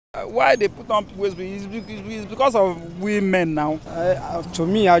Why they put on waist bead is because of women now. To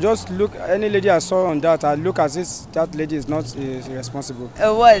me, I just look any lady I saw on that. I look as if that lady is not responsible.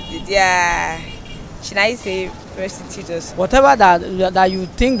 What? Should I say prostitutes? Whatever that you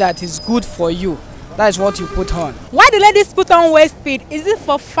think that is good for you, that is what you put on. Why do ladies put on waist bead? Is it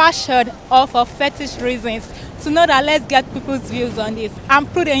for fashion or for fetish reasons? To know that, let's get people's views on this. I'm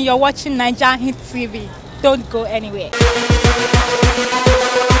Pruddy and you're watching Naija Hit TV. Don't go anywhere.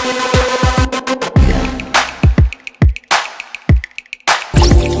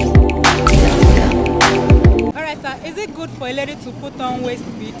 Alright sir, is it good for a lady to put on waist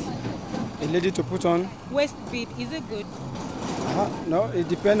bead? A lady to put on Waist bead, is it good? no, it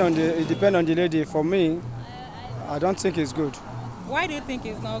depends on the lady. For me, I don't think it's good. Why do you think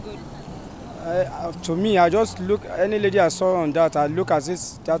it's not good? To me, I just look any lady I saw on that. I look as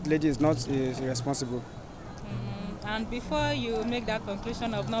if that lady is not responsible. And before you make that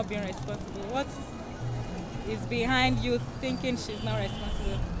conclusion of not being responsible, what is behind you thinking she's not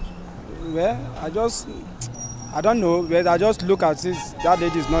responsible? Well, I don't know, but I just look at it, that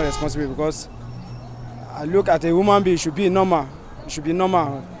lady is not responsible because I look at a woman being, it should be normal. It should be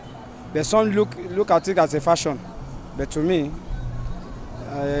normal. But some look at it as a fashion. But to me,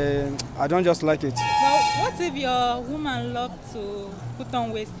 I don't just like it. Well, what if your woman loves to put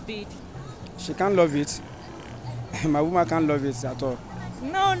on waist bead? She can't love it. My woman can't love it at all.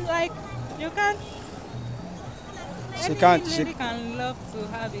 No, like, you can't. She can't. Any lady can love to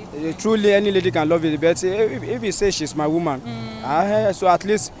have it. Truly, any lady can love it. But if you say she's my woman, so at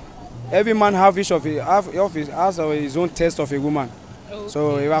least every man has his own taste of a woman. Okay.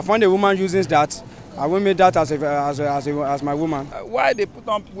 So if I find a woman using that, I will make that as my woman. Why they put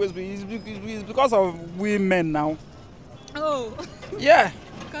on waist bead is because of women now. Oh, Yeah.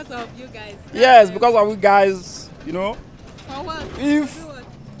 because of you guys. Yes, because of we guys, you know. For what? If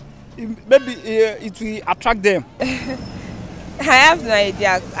maybe it will attract them. I have no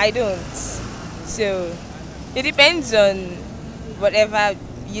idea. I don't. So it depends on whatever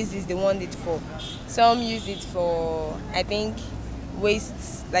uses they want it for. Some use it for, I think,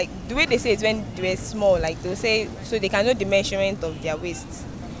 waists. Like the way they say it when they were small, like they'll say so they can know the measurement of their waist.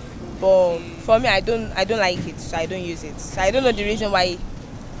 But for me, I don't like it, so I don't use it. So I don't know the reason why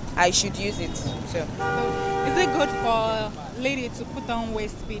I should use it. So Is it good for a lady to put on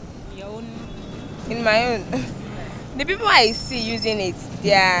waist bead? Your own? in my own, the people I see using it,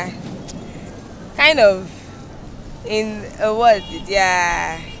 they are kind of in a word. They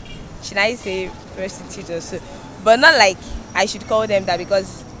are, should I say, prostitutes or so, but not like I should call them that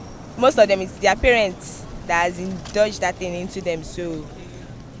because most of them it's their parents that has indulged that thing into them. So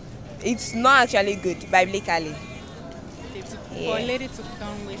it's not actually good biblically. For a lady to put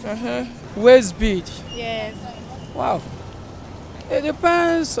on waist bead? Waist bead. Yes. Wow. It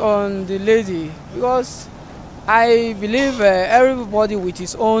depends on the lady because I believe everybody with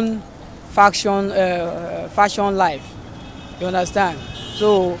his own fashion life. You understand?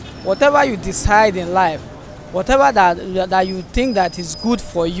 So whatever you decide in life, whatever that you think that is good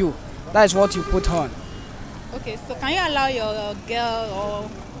for you, that is what you put on. Okay, so can you allow your girl or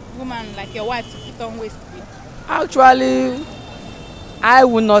woman like your wife to put on waist bead? Actually, I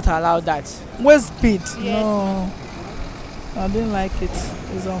would not allow that. Waist bead? Yes. No, I didn't like it.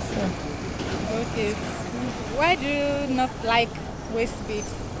 It's unfair. Okay. Why do you not like waist bead?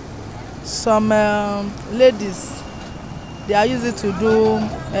 Some ladies, they are used to do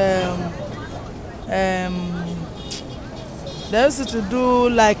they used to do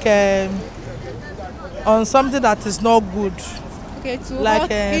like on something that is not good, Okay, to like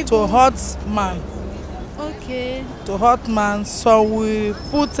to hurt man. Okay. To hurt man, so we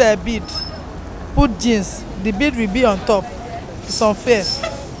put a bead, put jeans. The bead will be on top. It's unfair.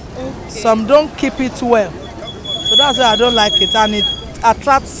 Okay. Some don't keep it well, so that's why I don't like it, and it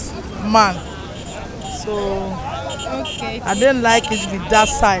attracts man. So Okay. I didn't like it with that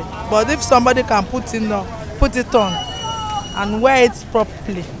side. But if somebody can put it on and wear it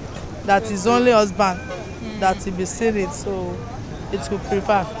properly, that is only husband that will be seeing it, so it will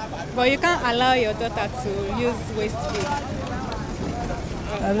prefer. But you can't allow your daughter to use waist bead.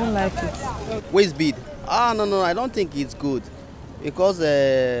 I don't like it. Waist bead. No, I don't think it's good because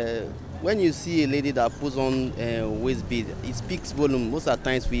when you see a lady that puts on waist bead, it speaks volume. Most of the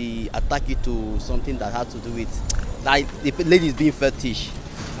times we attack it to something that has to do with like the lady is being fetish,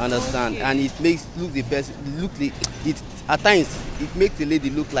 understand? Okay. And it makes at times it makes the lady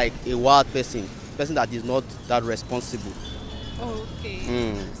look like a wild person that is not that responsible.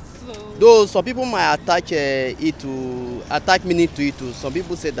 Okay. So Though some people might attach meaning to it too. Some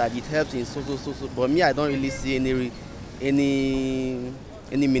people say that it helps in so, but me I don't really see any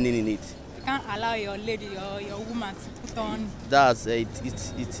any meaning in it. You can't allow your lady or your woman to put on. That's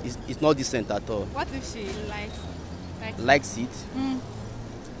it's not decent at all. What if she Likes it?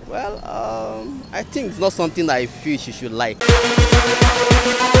 Well, I think it's not something I feel she should like.